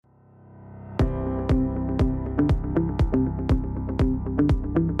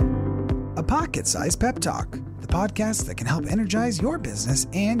Pocket Size Pep Talk, the podcast that can help energize your business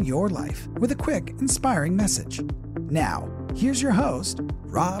and your life with a quick, inspiring message. Now, here's your host,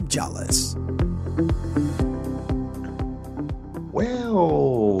 Rob Jolles.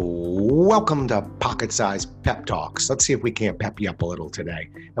 Well, welcome to Pocket Size Pep Talks. Let's see if we can't pep you up a little today.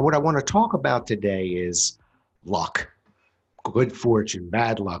 And what I want to talk about today is luck. Good fortune,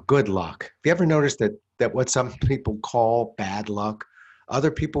 bad luck, good luck. Have you ever noticed that what some people call bad luck,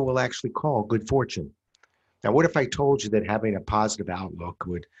 other people will actually call good fortune? Now, what if I told you that having a positive outlook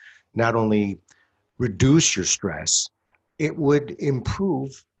would not only reduce your stress, it would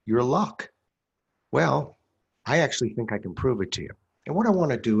improve your luck? Well, I actually think I can prove it to you. And what I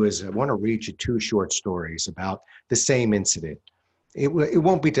want to do is I want to read you two short stories about the same incident. It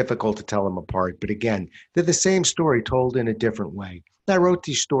won't be difficult to tell them apart, but again, they're the same story told in a different way. I wrote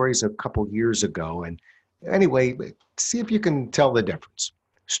these stories a couple years ago, and anyway, see if you can tell the difference.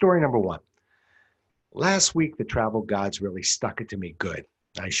 Story number one. Last week, the travel gods really stuck it to me good.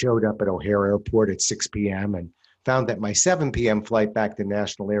 I showed up at O'Hare Airport at 6 p.m. and found that my 7 p.m. flight back to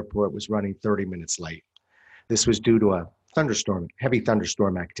National Airport was running 30 minutes late. This was due to a heavy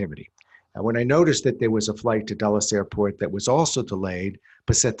thunderstorm activity. When I noticed that there was a flight to Dulles Airport that was also delayed,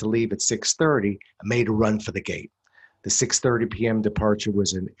 but set to leave at 6:30, I made a run for the gate. The 6:30 p.m. departure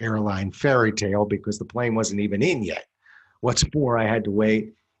was an airline fairy tale because the plane wasn't even in yet. What's more, I had to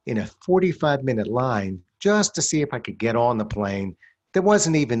wait in a 45-minute line just to see if I could get on the plane that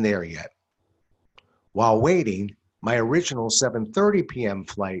wasn't even there yet. While waiting, my original 7:30 p.m.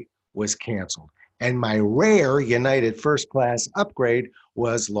 flight was canceled, and my rare United First Class upgrade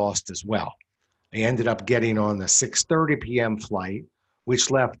was lost as well. I ended up getting on the 6:30 p.m. flight, which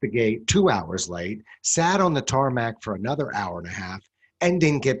left the gate 2 hours late, sat on the tarmac for another hour and a half, and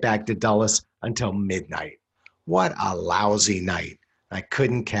didn't get back to Dulles until midnight. What a lousy night. I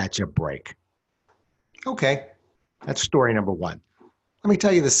couldn't catch a break. Okay, that's story number one. Let me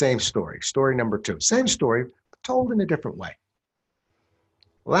tell you the same story. Story number two. Same story, but told in a different way.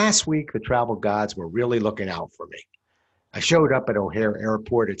 Last week, the travel gods were really looking out for me. I showed up at O'Hare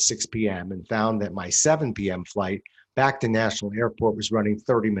Airport at 6 p.m. and found that my 7 p.m. flight back to National Airport was running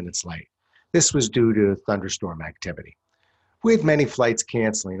 30 minutes late. This was due to thunderstorm activity. With many flights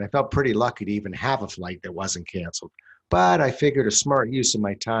canceling, I felt pretty lucky to even have a flight that wasn't canceled. But I figured a smart use of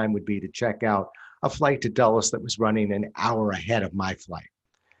my time would be to check out a flight to Dulles that was running an hour ahead of my flight.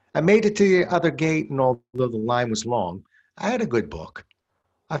 I made it to the other gate, and although the line was long, I had a good book.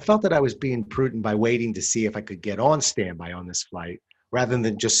 I felt that I was being prudent by waiting to see if I could get on standby on this flight rather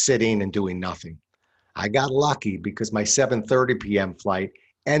than just sitting and doing nothing. I got lucky because my 7:30 p.m. flight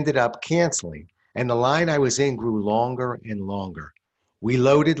ended up canceling, and the line I was in grew longer and longer. We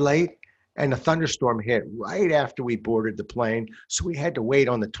loaded late, and a thunderstorm hit right after we boarded the plane, so we had to wait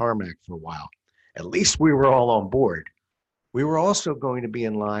on the tarmac for a while. At least we were all on board. We were also going to be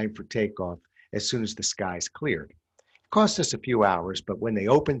in line for takeoff as soon as the skies cleared. Cost us a few hours, but when they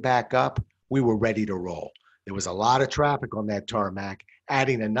opened back up, we were ready to roll. There was a lot of traffic on that tarmac,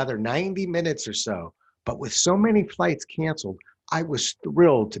 adding another 90 minutes or so. But with so many flights canceled, I was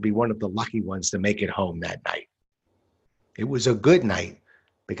thrilled to be one of the lucky ones to make it home that night. It was a good night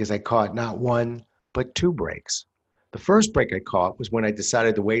because I caught not one, but two breaks. The first break I caught was when I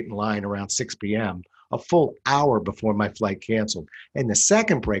decided to wait in line around 6 p.m., a full hour before my flight canceled. And the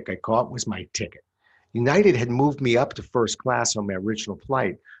second break I caught was my ticket. United had moved me up to first class on my original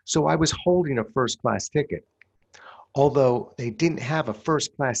flight, so I was holding a first class ticket. Although they didn't have a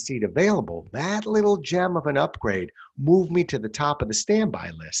first class seat available, that little gem of an upgrade moved me to the top of the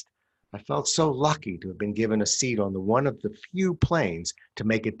standby list. I felt so lucky to have been given a seat on one of the few planes to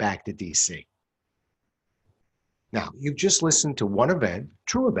make it back to DC. Now, you've just listened to one event,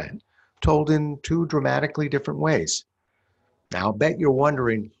 true event, told in two dramatically different ways. Now, I'll bet you're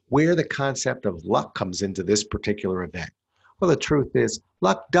wondering where the concept of luck comes into this particular event. Well, the truth is,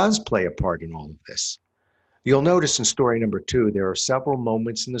 luck does play a part in all of this. You'll notice in story number two, there are several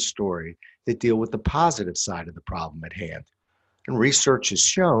moments in the story that deal with the positive side of the problem at hand. And research has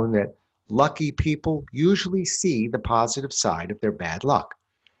shown that lucky people usually see the positive side of their bad luck.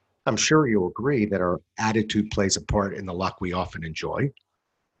 I'm sure you'll agree that our attitude plays a part in the luck we often enjoy.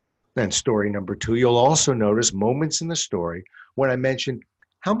 Then story number two, you'll also notice moments in the story when I mentioned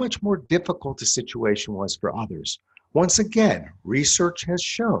how much more difficult the situation was for others. Once again, research has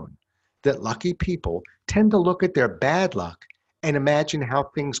shown that lucky people tend to look at their bad luck and imagine how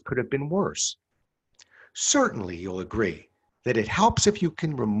things could have been worse. Certainly, you'll agree that it helps if you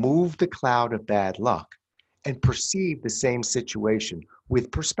can remove the cloud of bad luck and perceive the same situation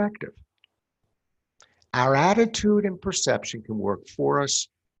with perspective. Our attitude and perception can work for us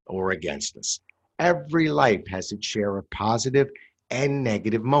or against us. Every life has its share of positive and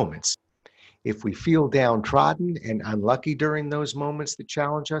negative moments. If we feel downtrodden and unlucky during those moments that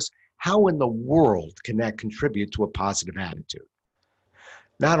challenge us, how in the world can that contribute to a positive attitude?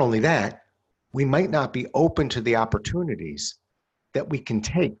 Not only that, we might not be open to the opportunities that we can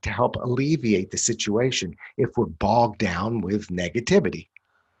take to help alleviate the situation if we're bogged down with negativity.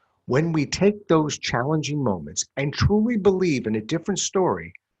 When we take those challenging moments and truly believe in a different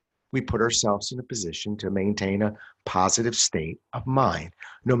story, we put ourselves in a position to maintain a positive state of mind.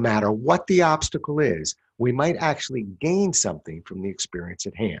 No matter what the obstacle is, we might actually gain something from the experience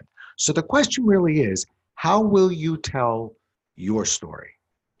at hand. So the question really is, how will you tell your story?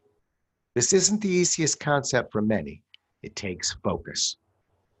 This isn't the easiest concept for many. It takes focus.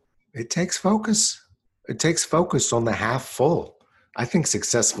 It takes focus. It takes focus on the half full. I think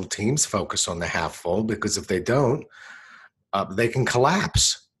successful teams focus on the half full because if they don't, they can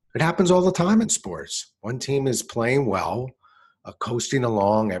collapse. It happens all the time in sports. One team is playing well, coasting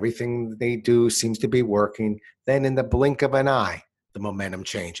along, everything they do seems to be working. Then in the blink of an eye, the momentum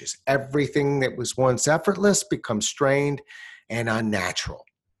changes. Everything that was once effortless becomes strained and unnatural.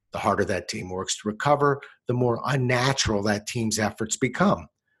 The harder that team works to recover, the more unnatural that team's efforts become.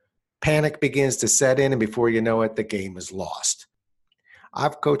 Panic begins to set in, and before you know it, the game is lost.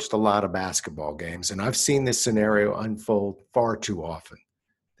 I've coached a lot of basketball games, and I've seen this scenario unfold far too often.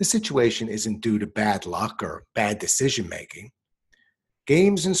 The situation isn't due to bad luck or bad decision-making.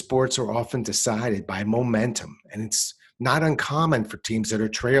 Games in sports are often decided by momentum, and it's not uncommon for teams that are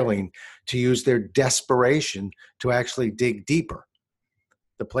trailing to use their desperation to actually dig deeper.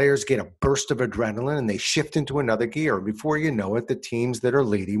 The players get a burst of adrenaline and they shift into another gear. Before you know it, the teams that are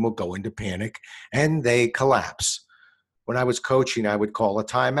leading will go into panic and they collapse. When I was coaching, I would call a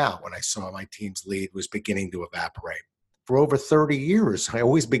timeout when I saw my team's lead was beginning to evaporate. For over 30 years, I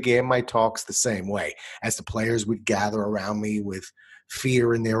always began my talks the same way. As the players would gather around me with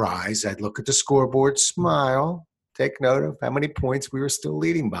fear in their eyes, I'd look at the scoreboard, smile, take note of how many points we were still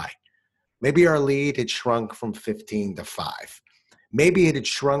leading by. Maybe our lead had shrunk from 15 to 5. Maybe it had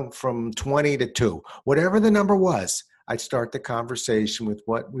shrunk from 20 to 2. Whatever the number was, I'd start the conversation with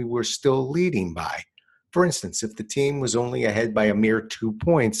what we were still leading by. For instance, if the team was only ahead by a mere 2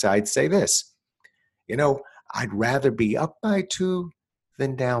 points, I'd say this: I'd rather be up by 2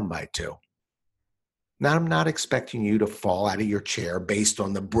 than down by 2. Now, I'm not expecting you to fall out of your chair based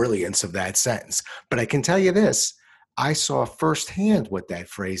on the brilliance of that sentence, but I can tell you this: I saw firsthand what that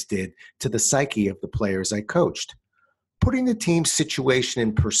phrase did to the psyche of the players I coached. Putting the team's situation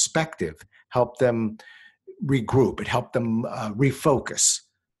in perspective helped them regroup. It helped them refocus.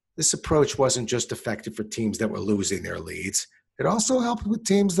 This approach wasn't just effective for teams that were losing their leads. It also helped with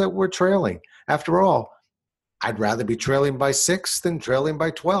teams that were trailing. After all, I'd rather be trailing by 6 than trailing by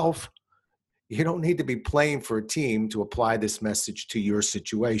 12. You don't need to be playing for a team to apply this message to your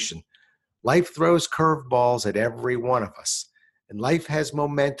situation. Life throws curveballs at every one of us, and life has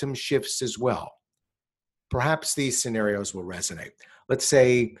momentum shifts as well. Perhaps these scenarios will resonate. Let's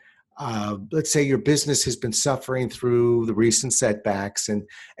say your business has been suffering through the recent setbacks and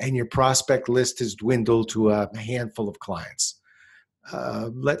your prospect list has dwindled to a handful of clients.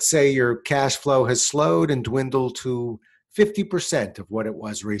 Let's say your cash flow has slowed and dwindled to 50% of what it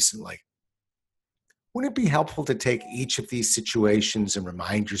was recently. Wouldn't it be helpful to take each of these situations and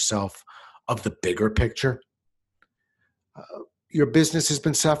remind yourself of the bigger picture? Your business has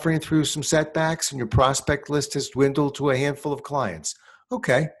been suffering through some setbacks and your prospect list has dwindled to a handful of clients.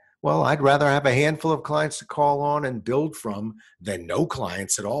 Okay, well, I'd rather have a handful of clients to call on and build from than no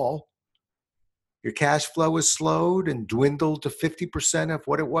clients at all. Your cash flow has slowed and dwindled to 50% of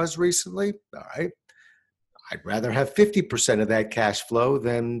what it was recently. All right, I'd rather have 50% of that cash flow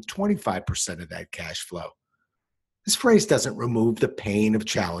than 25% of that cash flow. This phrase doesn't remove the pain of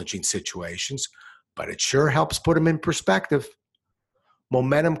challenging situations, but it sure helps put them in perspective.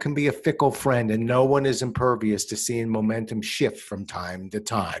 Momentum can be a fickle friend, and no one is impervious to seeing momentum shift from time to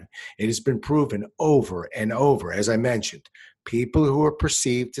time. It has been proven over and over. As I mentioned, people who are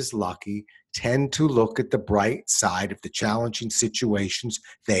perceived as lucky tend to look at the bright side of the challenging situations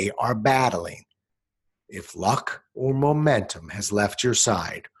they are battling. If luck or momentum has left your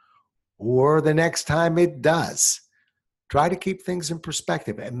side, or the next time it does, try to keep things in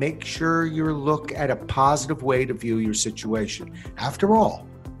perspective and make sure you look at a positive way to view your situation. After all,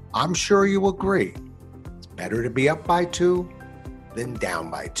 I'm sure you will agree, it's better to be up by 2 than down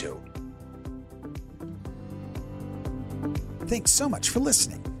by 2. Thanks so much for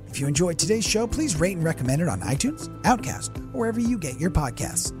listening. If you enjoyed today's show, please rate and recommend it on iTunes, Outcast, or wherever you get your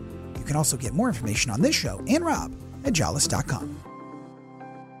podcasts. You can also get more information on this show and Rob at jollis.com.